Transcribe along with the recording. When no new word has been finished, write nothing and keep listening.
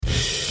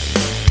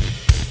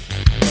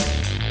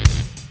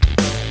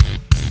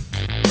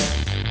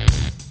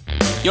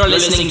You're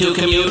listening to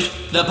Commute,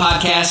 the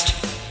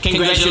podcast.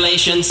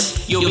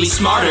 Congratulations, you'll be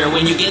smarter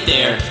when you get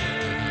there.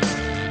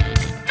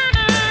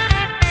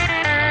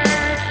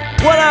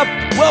 What up?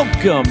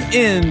 Welcome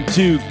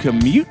into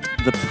Commute,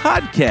 the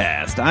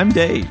podcast. I'm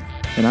Dave.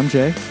 And I'm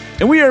Jay.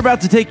 And we are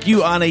about to take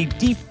you on a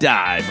deep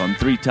dive on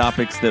 3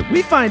 topics that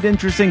we find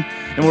interesting,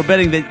 and we're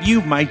betting that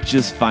you might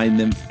just find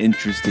them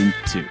interesting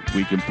too.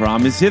 We can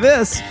promise you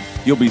this,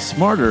 you'll be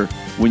smarter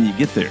when you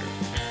get there.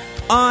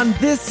 On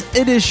this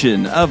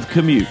edition of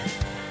Commute,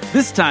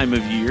 this time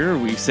of year,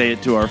 we say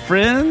it to our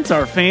friends,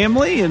 our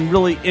family, and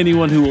really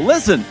anyone who will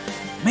listen.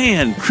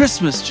 Man,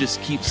 Christmas just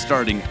keeps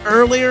starting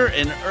earlier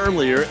and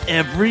earlier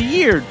every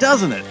year,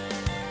 doesn't it?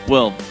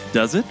 Well,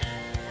 does it?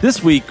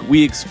 This week,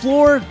 we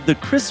explore the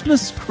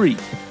Christmas creep.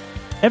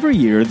 Every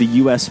year, the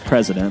U.S.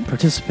 president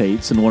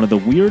participates in one of the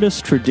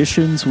weirdest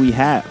traditions we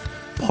have,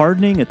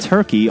 pardoning a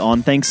turkey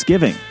on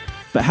Thanksgiving.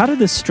 But how did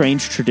this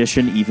strange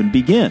tradition even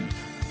begin?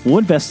 We'll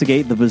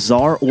investigate the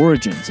bizarre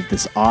origins of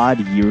this odd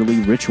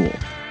yearly ritual.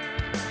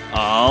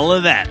 All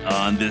of that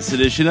on this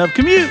edition of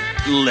Commute.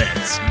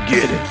 Let's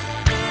get it.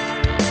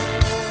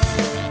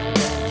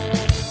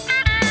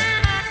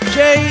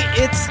 Jay,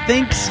 it's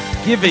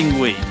Thanksgiving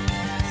week.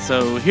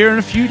 So here in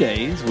a few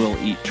days, we'll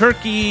eat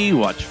turkey,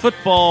 watch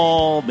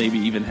football, maybe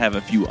even have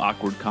a few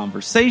awkward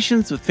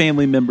conversations with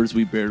family members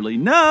we barely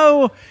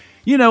know.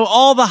 You know,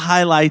 all the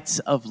highlights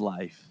of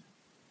life.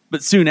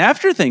 But soon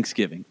after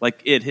Thanksgiving,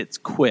 like it hits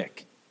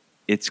quick,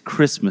 it's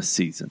Christmas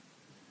season.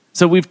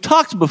 So we've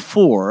talked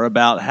before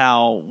about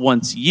how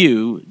once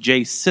you,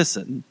 Jay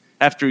Sisson,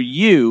 after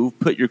you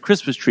put your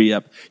Christmas tree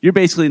up, you're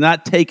basically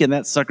not taking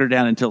that sucker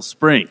down until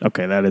spring.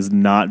 Okay, that is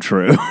not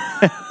true.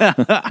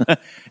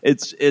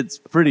 It's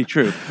pretty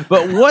true.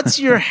 But what's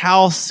your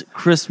house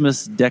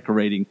Christmas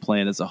decorating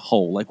plan as a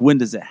whole? Like, when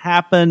does it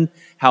happen?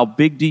 How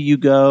big do you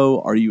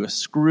go? Are you a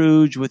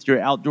Scrooge with your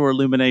outdoor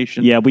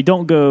illumination? Yeah, we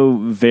don't go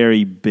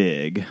very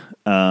big.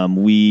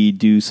 We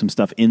do some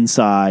stuff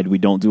inside. We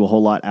don't do a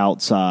whole lot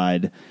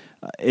outside.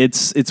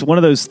 It's one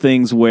of those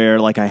things where,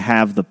 like, I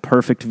have the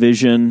perfect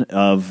vision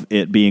of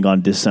it being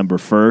on December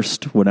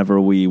 1st whenever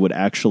we would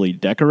actually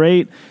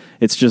decorate.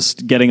 It's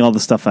just getting all the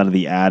stuff out of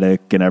the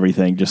attic and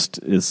everything just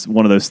is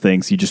one of those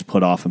things you just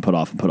put off and put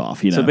off and put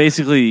off, you know? So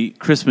basically,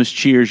 Christmas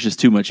cheer is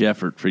just too much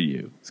effort for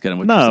you. It's kind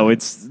of what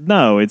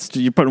it's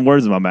you're putting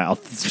words in my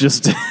mouth. It's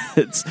just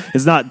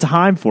it's not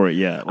time for it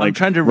yet. Like, I'm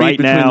trying to read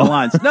between the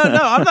lines. No,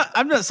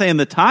 I'm not saying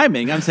the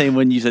timing. I'm saying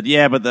when you said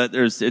but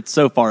it's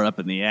so far up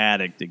in the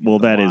attic to get the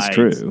that lights. Is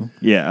true.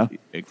 Yeah,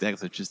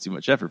 exactly. It's just too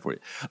much effort for you.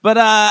 But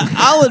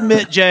I'll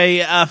admit,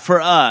 Jay, for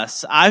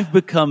us, I've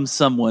become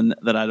someone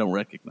that I don't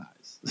recognize.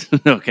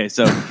 Okay,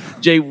 so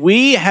Jay,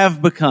 we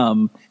have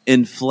become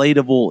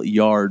inflatable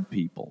yard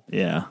people.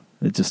 Yeah,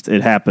 it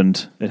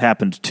happened. It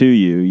happened to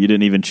you. You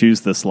didn't even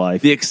choose this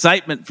life. The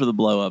excitement for the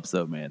blow-ups,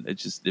 though, man,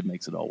 it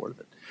makes it all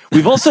worth it.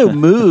 We've also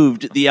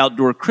moved the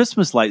outdoor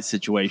Christmas light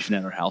situation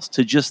at our house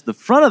to just the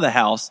front of the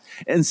house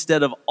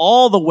instead of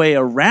all the way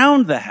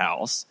around the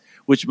house,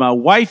 which my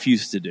wife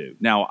used to do.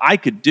 Now, I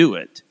could do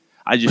it.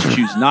 I just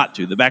choose not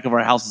to. The back of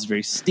our house is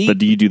very steep. But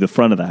do you do the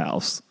front of the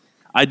house?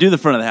 I do the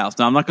front of the house.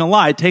 Now, I'm not going to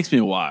lie. It takes me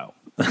a while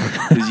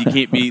because you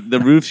can't be.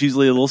 The roof's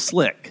usually a little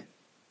slick.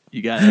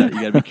 You got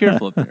to be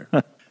careful up there.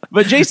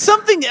 But Jay,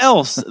 something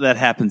else that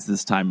happens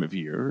this time of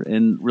year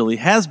and really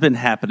has been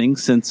happening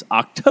since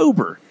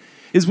October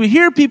is we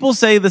hear people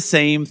say the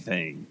same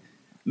thing.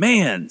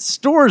 Man,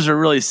 stores are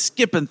really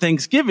skipping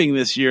Thanksgiving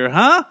this year,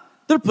 huh?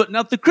 They're putting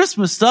out the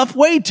Christmas stuff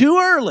way too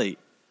early.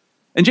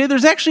 And Jay,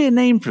 there's actually a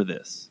name for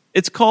this.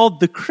 It's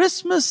called the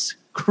Christmas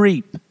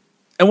creep.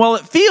 And while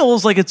it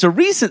feels like it's a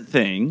recent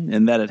thing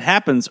and that it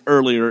happens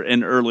earlier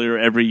and earlier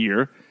every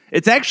year,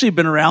 it's actually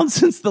been around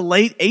since the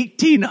late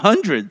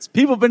 1800s.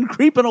 People have been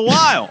creeping a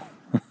while.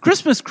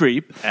 Christmas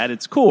creep, at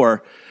its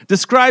core,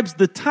 describes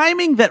the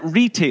timing that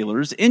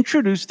retailers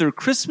introduce their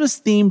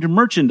Christmas-themed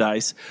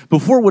merchandise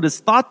before what is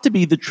thought to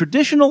be the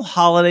traditional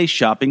holiday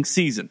shopping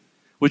season,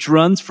 which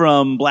runs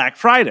from Black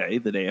Friday,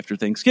 the day after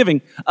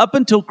Thanksgiving, up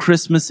until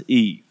Christmas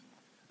Eve.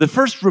 The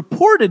first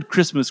reported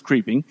Christmas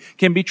creeping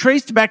can be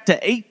traced back to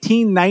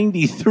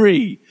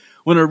 1893,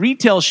 when a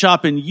retail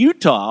shop in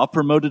Utah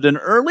promoted an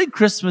early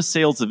Christmas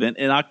sales event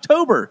in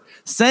October,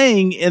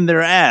 saying in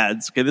their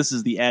ads, okay, this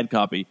is the ad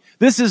copy,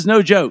 "This is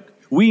no joke.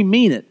 We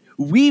mean it.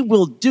 We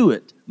will do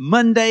it.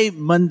 Monday,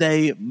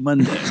 Monday,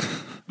 Monday."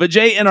 But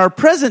Jay, in our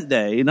present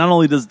day, not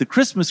only does the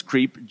Christmas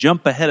creep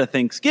jump ahead of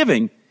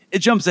Thanksgiving, it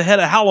jumps ahead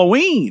of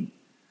Halloween.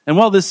 And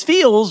while this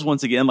feels,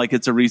 once again, like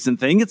it's a recent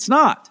thing, it's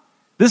not.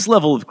 This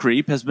level of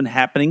creep has been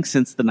happening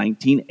since the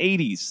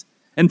 1980s.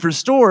 And for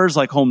stores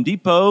like Home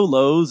Depot,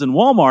 Lowe's, and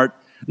Walmart,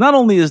 not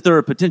only is there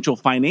a potential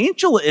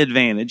financial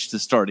advantage to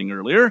starting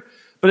earlier,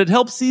 but it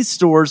helps these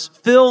stores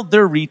fill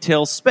their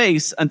retail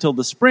space until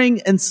the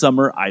spring and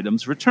summer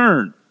items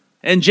return.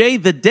 And Jay,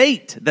 the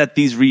date that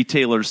these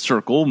retailers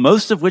circle,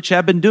 most of which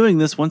have been doing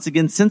this once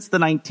again since the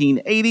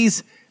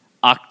 1980s,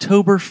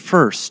 October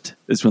 1st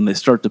is when they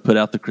start to put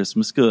out the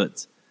Christmas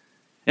goods.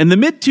 In the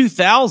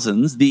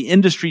mid-2000s, the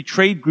industry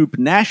trade group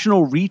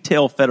National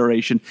Retail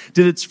Federation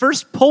did its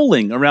first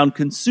polling around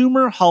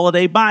consumer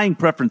holiday buying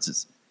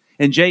preferences.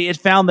 And Jay, it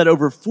found that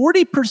over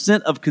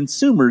 40% of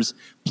consumers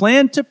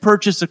plan to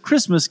purchase a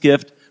Christmas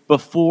gift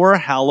before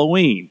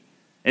Halloween.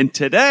 And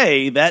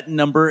today, that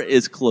number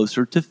is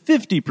closer to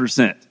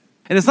 50%.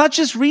 And it's not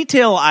just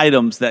retail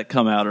items that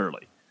come out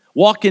early.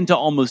 Walk into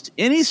almost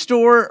any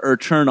store or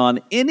turn on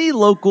any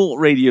local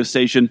radio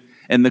station,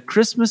 and the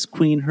Christmas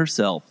queen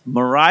herself,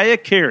 Mariah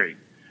Carey,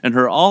 and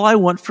her All I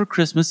Want for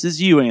Christmas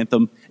Is You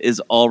anthem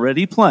is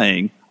already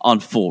playing on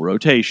full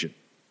rotation.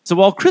 So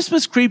while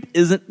Christmas creep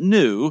isn't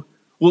new,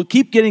 will it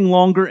keep getting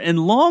longer and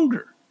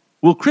longer?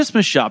 Will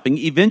Christmas shopping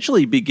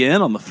eventually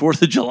begin on the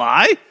 4th of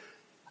July?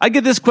 I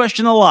get this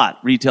question a lot.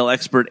 Retail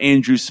expert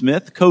Andrew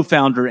Smith,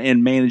 co-founder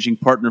and managing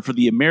partner for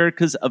the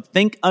Americas of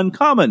Think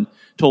Uncommon,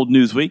 told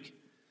Newsweek.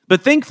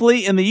 But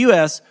thankfully, in the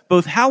U.S.,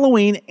 both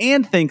Halloween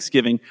and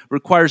Thanksgiving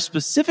require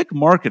specific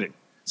marketing,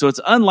 so it's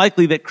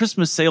unlikely that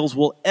Christmas sales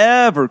will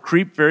ever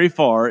creep very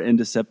far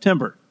into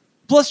September.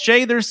 Plus,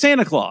 Jay, there's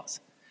Santa Claus.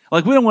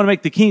 Like, we don't want to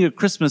make the king of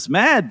Christmas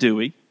mad, do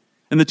we?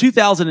 In the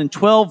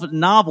 2012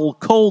 novel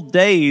Cold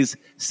Days,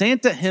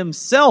 Santa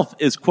himself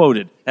is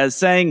quoted as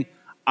saying,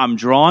 "I'm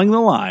drawing the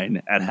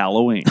line at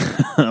Halloween."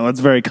 That's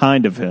very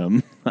kind of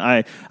him.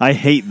 I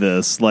hate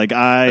this. Like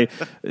I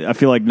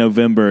feel like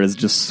November is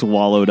just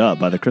swallowed up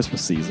by the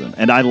Christmas season.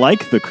 And I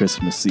like the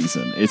Christmas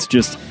season. It's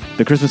just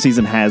the Christmas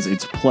season has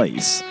its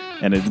place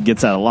and it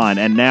gets out of line.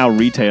 And now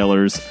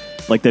retailers,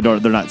 like they're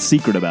not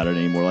secret about it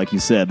anymore. Like you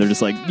said, they're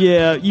just like,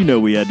 yeah, you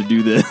know, we had to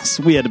do this.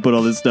 We had to put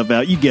all this stuff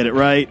out. You get it,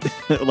 right?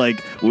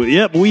 Like, well,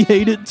 yep, we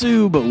hate it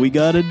too, but we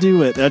got to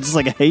do it. I just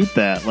like hate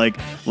that. Like,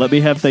 let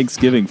me have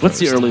Thanksgiving first. What's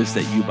the earliest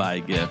that you buy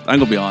a gift? I'm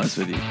going to be honest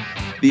with you.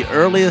 The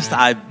earliest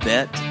I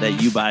bet that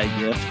you buy a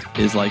gift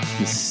is like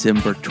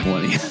December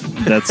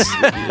 20th.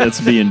 That's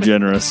being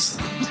generous.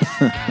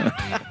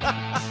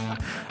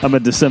 I'm a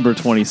December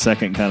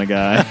 22nd kind of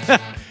guy.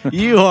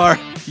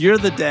 You're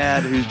the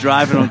dad who's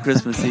driving on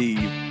Christmas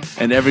Eve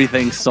and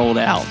everything's sold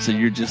out, so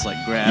you're just like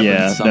grabbing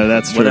something. No,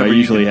 that's true.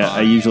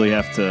 I usually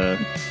have to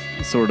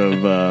sort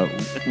of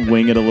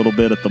wing it a little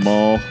bit at the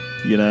mall,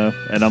 you know,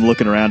 and I'm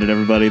looking around at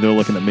everybody, they're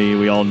looking at me,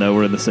 we all know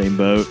we're in the same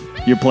boat.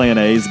 You're playing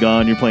A's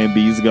gone, you're playing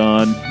B's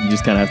gone, you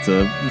just kind of have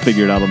to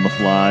figure it out on the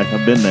fly.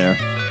 I've been there.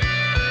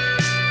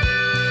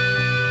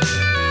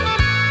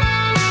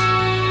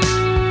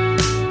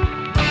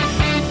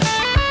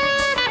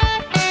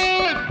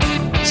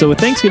 So with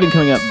Thanksgiving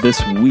coming up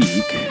this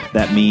week,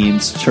 that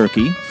means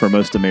turkey for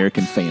most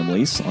American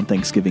families on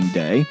Thanksgiving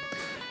Day.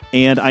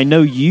 And I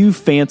know you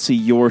fancy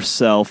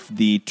yourself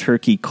the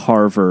turkey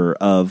carver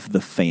of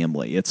the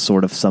family. It's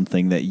sort of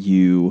something that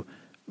you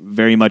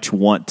very much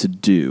want to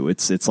do.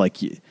 It's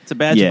like it's a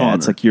badge of honor.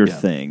 It's like your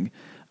thing.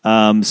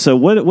 So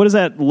what does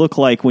that look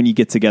like when you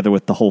get together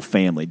with the whole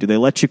family? Do they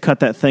let you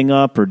cut that thing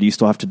up, or do you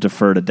still have to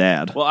defer to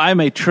Dad? Well, I'm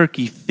a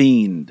turkey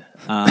fiend.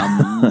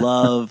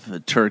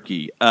 Love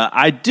turkey.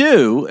 I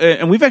do,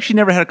 and we've actually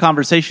never had a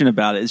conversation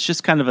about it. It's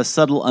just kind of a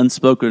subtle,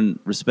 unspoken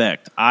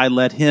respect. I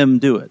let him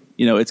do it.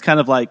 You know, it's kind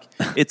of like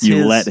it's you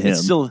his, let him.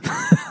 It's still,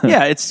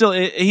 yeah, it's still.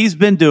 He's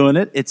been doing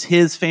it. It's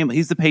his family.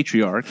 He's the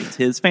patriarch. It's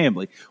his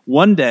family.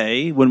 One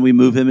day, when we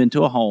move him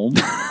into a home,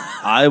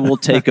 I will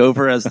take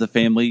over as the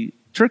family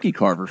turkey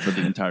carver for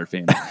the entire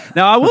family.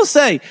 Now, I will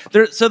say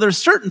there's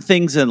certain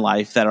things in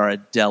life that are a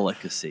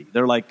delicacy.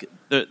 They're like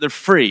they're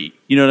free.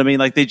 You know what I mean?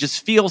 Like they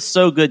just feel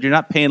so good. You're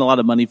not paying a lot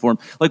of money for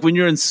them. Like when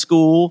you're in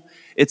school,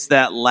 it's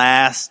that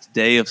last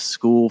day of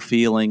school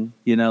feeling.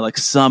 You know, like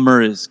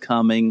summer is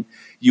coming.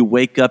 You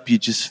wake up, you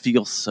just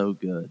feel so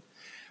good.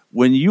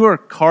 When you are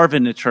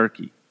carving a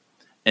turkey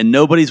and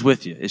nobody's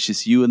with you, it's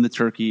just you and the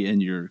turkey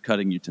and your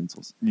cutting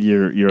utensils.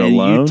 You're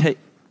alone.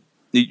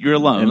 You're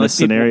alone in this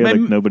scenario,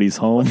 maybe, like nobody's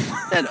home.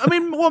 I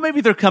mean, well,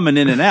 maybe they're coming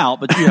in and out,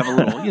 but you have a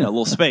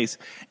little space,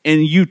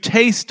 and you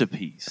taste a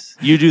piece.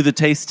 You do the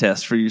taste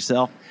test for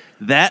yourself.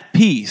 That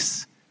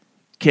piece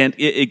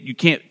you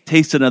can't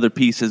taste another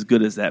piece as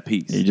good as that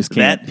piece. You just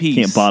can't. That piece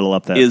can't bottle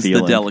up that is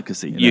feeling. The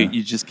delicacy.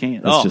 You just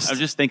can't. I'm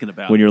just thinking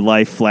about when it. your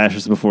life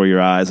flashes before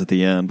your eyes at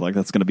the end. Like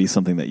that's going to be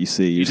something that you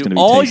see. You're just going to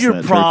be all tasting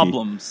your that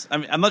problems. I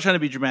mean, I'm not trying to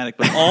be dramatic,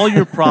 but all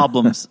your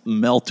problems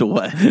melt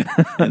away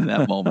in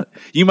that moment.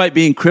 You might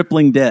be in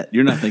crippling debt.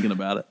 You're not thinking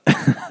about it.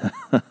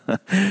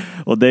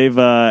 Well, Dave,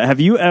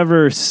 have you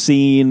ever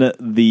seen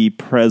the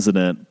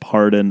president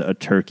pardon a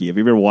turkey? Have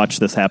you ever watched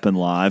this happen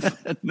live?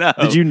 No.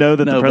 Did you know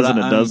that the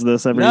president does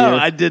this every year? No,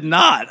 I did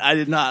not.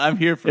 I'm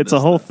here for this. It's a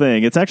whole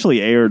thing. It's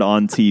actually aired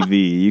on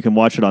TV. You can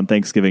watch it on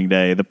Thanksgiving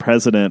Day. The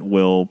president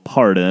will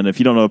pardon. If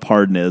you don't know what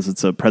pardon is,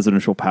 it's a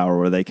presidential power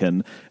where they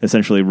can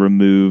essentially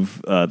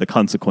remove the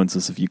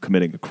consequences of you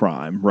committing a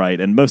crime,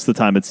 right? And most of the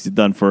time it's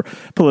done for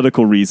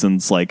political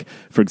reasons. Like,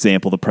 for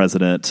example, the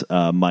president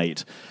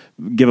might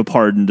give a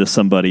pardon to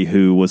somebody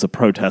who was a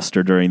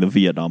protester during the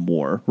Vietnam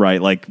War,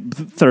 right? Like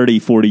 30,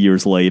 40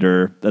 years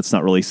later, that's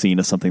not really seen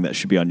as something that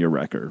should be on your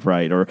record,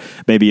 right? Or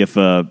maybe if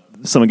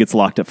someone gets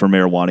locked up for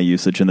marijuana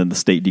usage and then the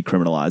state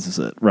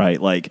decriminalizes it,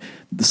 right? Like,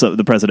 so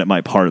the president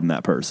might pardon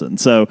that person.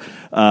 So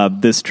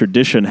this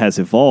tradition has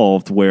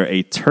evolved where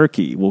a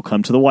turkey will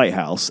come to the White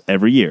House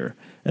every year,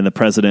 and the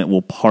president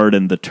will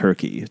pardon the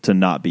turkey to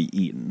not be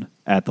eaten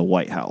at the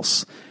White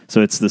House.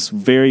 So it's this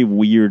very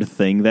weird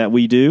thing that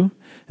we do.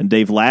 And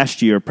Dave,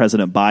 last year,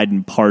 President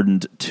Biden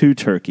pardoned 2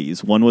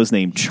 turkeys. One was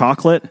named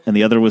Chocolate, and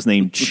the other was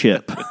named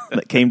Chip,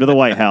 that came to the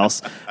White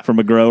House from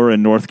a grower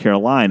in North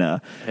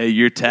Carolina. Hey,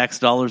 your tax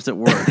dollars at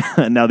work.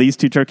 Now, these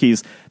 2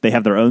 turkeys, they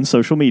have their own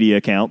social media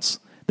accounts.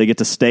 They get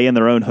to stay in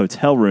their own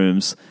hotel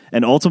rooms,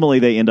 and ultimately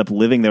they end up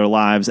living their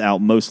lives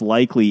out most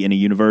likely in a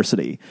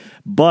university.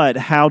 But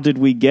how did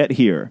we get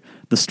here?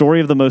 The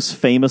story of the most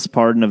famous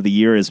pardon of the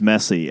year is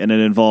messy, and it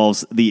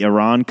involves the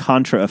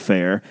Iran-Contra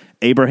affair,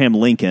 Abraham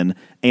Lincoln,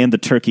 and the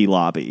turkey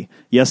lobby.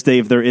 Yes,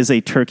 Dave, there is a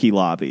turkey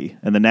lobby,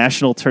 and the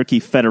National Turkey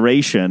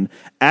Federation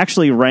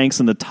actually ranks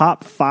in the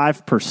top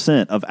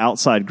 5% of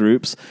outside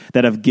groups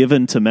that have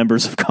given to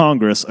members of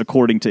Congress,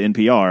 according to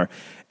NPR.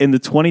 In the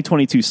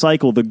 2022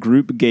 cycle, the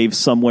group gave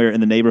somewhere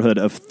in the neighborhood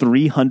of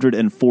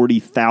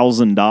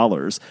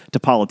 $340,000 to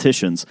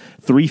politicians,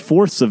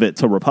 3/4 of it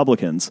to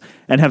Republicans,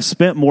 and have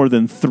spent more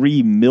than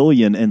 $3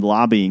 million in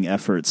lobbying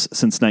efforts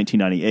since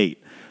 1998.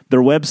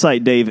 Their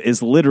website, Dave,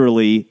 is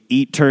literally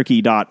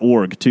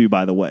eatturkey.org, too,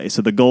 by the way.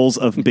 So the goals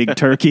of Big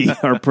Turkey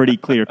are pretty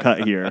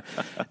clear-cut here.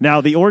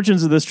 Now, the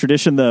origins of this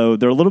tradition, though,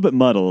 they're a little bit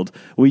muddled.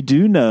 We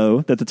do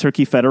know that the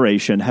Turkey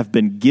Federation have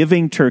been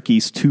giving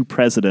turkeys to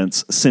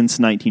presidents since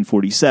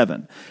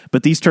 1947.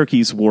 But these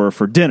turkeys were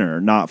for dinner,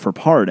 not for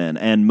pardon,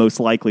 and most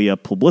likely a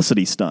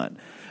publicity stunt.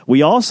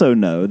 We also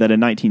know that in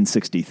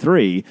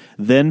 1963,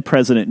 then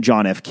President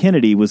John F.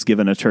 Kennedy was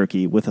given a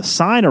turkey with a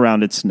sign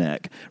around its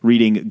neck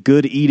reading,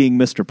 "Good eating,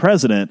 Mr.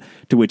 President,"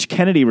 to which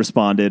Kennedy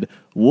responded,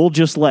 "We'll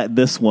just let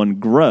this one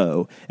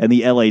grow." And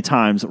the LA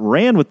Times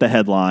ran with the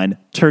headline,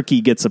 "Turkey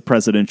Gets a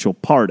Presidential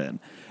Pardon."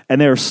 And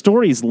there are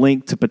stories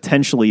linked to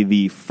potentially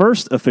the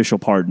first official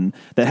pardon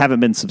that haven't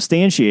been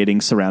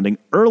substantiating surrounding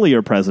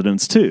earlier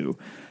presidents, too.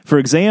 For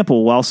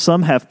example, while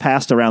some have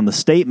passed around the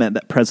statement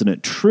that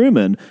President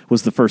Truman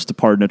was the first to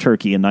pardon a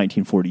turkey in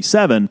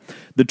 1947,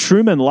 the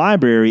Truman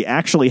Library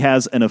actually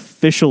has an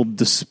official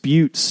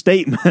dispute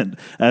statement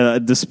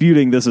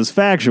disputing this as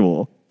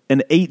factual.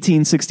 An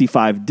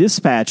 1865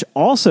 dispatch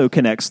also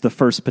connects the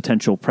first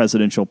potential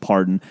presidential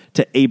pardon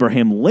to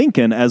Abraham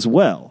Lincoln as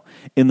well.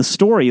 In the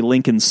story,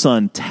 Lincoln's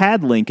son,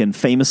 Tad Lincoln,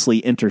 famously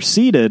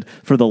interceded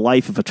for the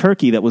life of a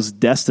turkey that was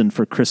destined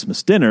for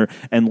Christmas dinner,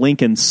 and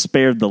Lincoln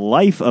spared the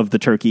life of the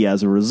turkey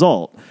as a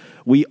result.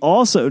 We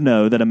also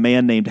know that a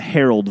man named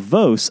Harold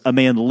Vose, a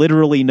man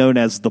literally known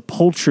as the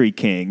Poultry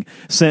King,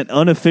 sent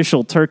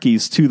unofficial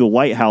turkeys to the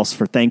White House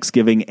for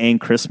Thanksgiving and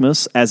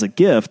Christmas as a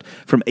gift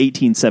from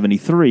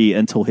 1873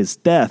 until his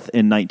death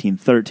in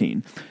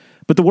 1913.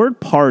 But the word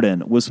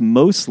pardon was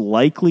most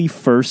likely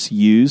first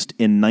used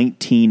in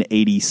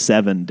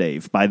 1987,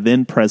 Dave, by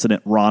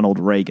then-President Ronald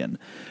Reagan.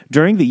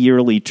 During the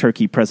yearly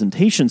turkey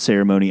presentation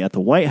ceremony at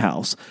the White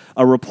House,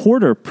 a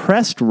reporter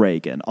pressed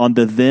Reagan on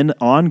the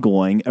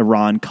then-ongoing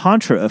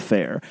Iran-Contra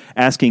affair,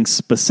 asking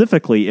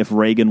specifically if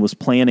Reagan was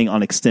planning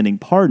on extending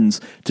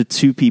pardons to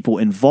 2 people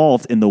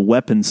involved in the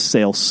weapons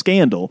sale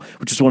scandal,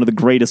 which is one of the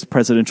greatest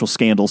presidential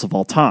scandals of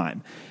all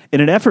time. In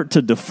an effort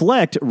to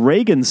deflect,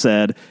 Reagan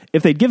said,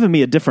 "If they'd given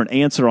me a different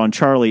answer on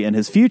Charlie and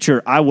his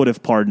future, I would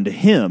have pardoned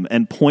him,"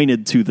 and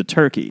pointed to the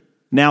turkey.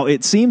 Now,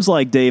 it seems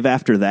like, Dave,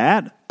 after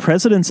that,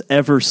 presidents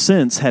ever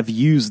since have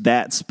used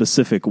that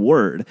specific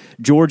word.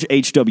 George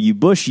H.W.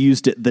 Bush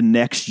used it the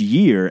next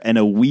year, and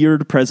a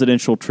weird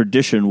presidential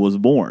tradition was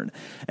born.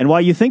 And while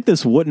you think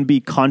this wouldn't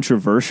be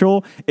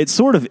controversial, it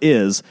sort of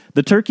is.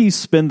 The turkeys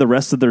spend the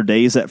rest of their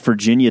days at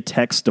Virginia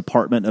Tech's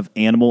Department of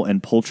Animal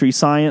and Poultry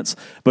Science,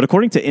 but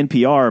according to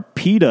NPR,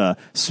 PETA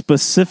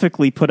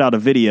specifically put out a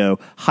video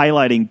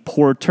highlighting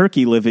poor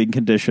turkey living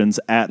conditions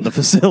at the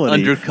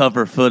facility.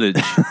 Undercover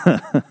footage.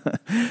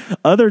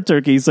 Other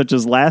turkeys, such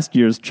as last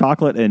year's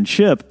Chocolate and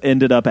Chip,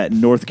 ended up at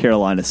North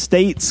Carolina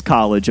State's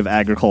College of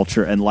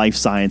Agriculture and Life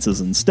Sciences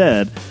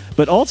instead.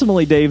 But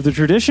ultimately, Dave, the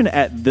tradition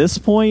at this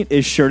point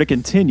is sure to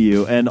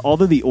continue, and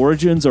although the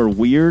origins are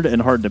weird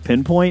and hard to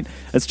pinpoint,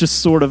 it's just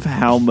sort of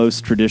how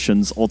most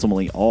traditions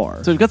ultimately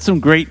are. So we've got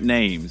some great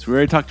names. We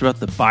already talked about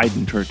the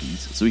Biden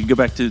turkeys, so we can go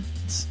back to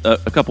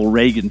a couple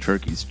Reagan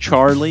turkeys.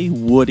 Charlie,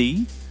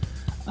 Woody,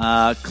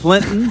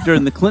 Clinton.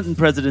 During the Clinton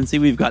presidency,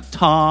 we've got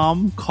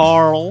Tom,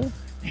 Carl,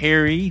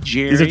 Harry,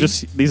 Jerry.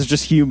 These are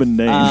just human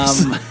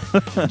names.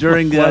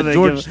 During the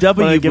George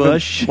W.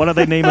 Bush. Why don't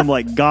they name him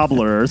like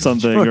Gobbler or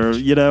something? Or,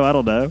 I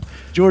don't know.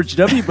 George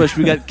W. Bush,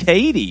 we got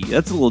Katie.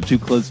 That's a little too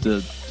close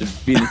to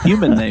being a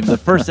human name. The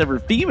first ever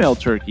female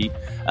turkey.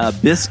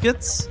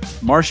 Biscuits,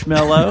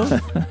 Marshmallow,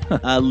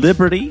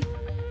 Liberty.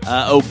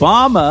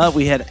 Obama,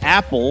 we had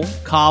Apple,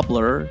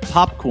 Cobbler,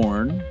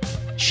 Popcorn,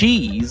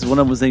 Cheese. One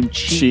of them was named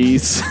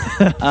Cheese.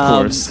 Cheese. Of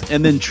course.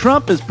 And then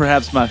Trump is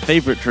perhaps my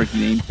favorite turkey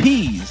name,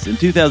 Peas. In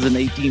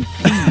 2018,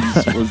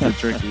 Peas was the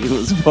turkey who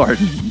was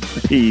pardoned.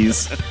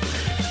 Peas.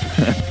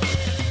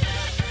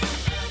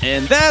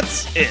 And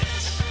that's it.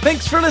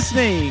 Thanks for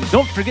listening.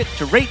 Don't forget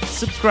to rate,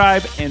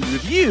 subscribe, and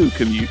review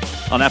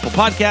Commute on Apple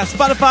Podcasts,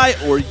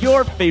 Spotify, or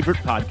your favorite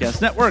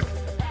podcast network.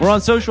 We're on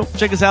social.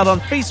 Check us out on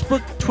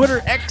Facebook,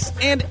 Twitter, X,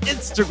 and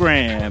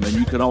Instagram. And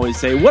you can always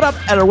say what up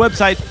at our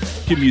website,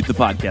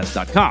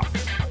 commutethepodcast.com.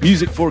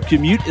 Music for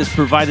Commute is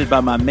provided by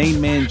my main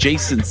man,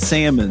 Jason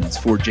Salmons.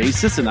 For Jay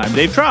Sisson, I'm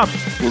Dave Trump.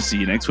 We'll see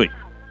you next week.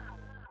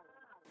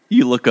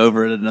 You look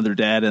over at another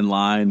dad in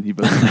line. You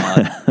both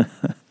nod.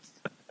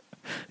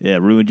 Yeah,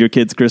 ruined your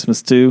kid's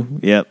Christmas too?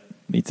 Yep,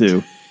 me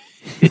too.